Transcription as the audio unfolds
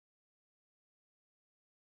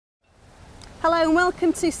Hello and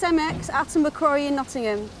welcome to Cemex Attenborough Quarry in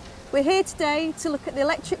Nottingham. We're here today to look at the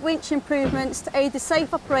electric winch improvements to aid the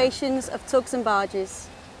safe operations of tugs and barges.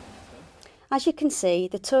 As you can see,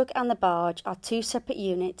 the tug and the barge are two separate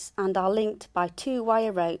units and are linked by two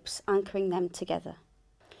wire ropes anchoring them together.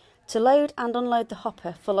 To load and unload the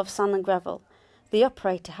hopper full of sand and gravel, the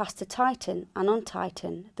operator has to tighten and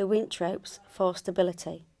untighten the winch ropes for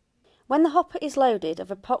stability. When the hopper is loaded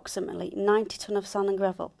of approximately 90 tonne of sand and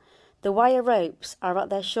gravel, the wire ropes are at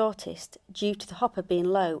their shortest due to the hopper being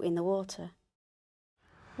low in the water.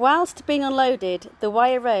 Whilst being unloaded, the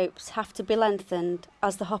wire ropes have to be lengthened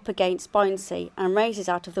as the hopper gains buoyancy and raises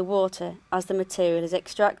out of the water as the material is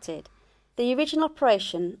extracted. The original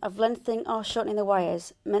operation of lengthening or shortening the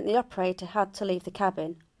wires meant the operator had to leave the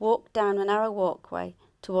cabin, walk down a narrow walkway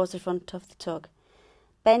towards the front of the tug,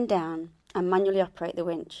 bend down and manually operate the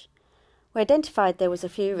winch. We identified there was a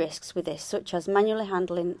few risks with this, such as manually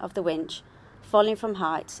handling of the winch, falling from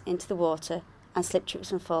heights into the water and slip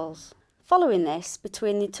trips and falls. Following this,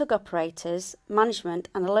 between the tug operators, management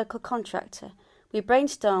and a local contractor, we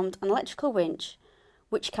brainstormed an electrical winch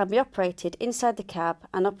which can be operated inside the cab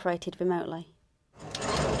and operated remotely.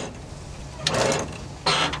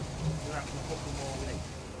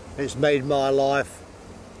 It's made my life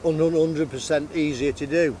 100% easier to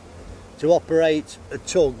do. To operate a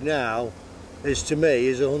tug now is, to me,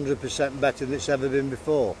 is 100% better than it's ever been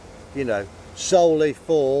before. You know, solely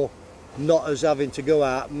for not us having to go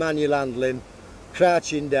out, manual handling,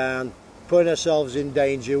 crouching down, putting ourselves in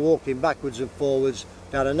danger, walking backwards and forwards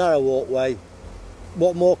down a narrow walkway.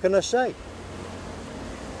 What more can I say?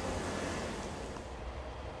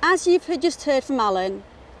 As you've just heard from Alan,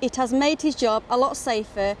 it has made his job a lot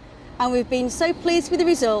safer, and we've been so pleased with the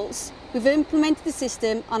results, we've implemented the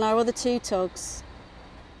system on our other two tugs.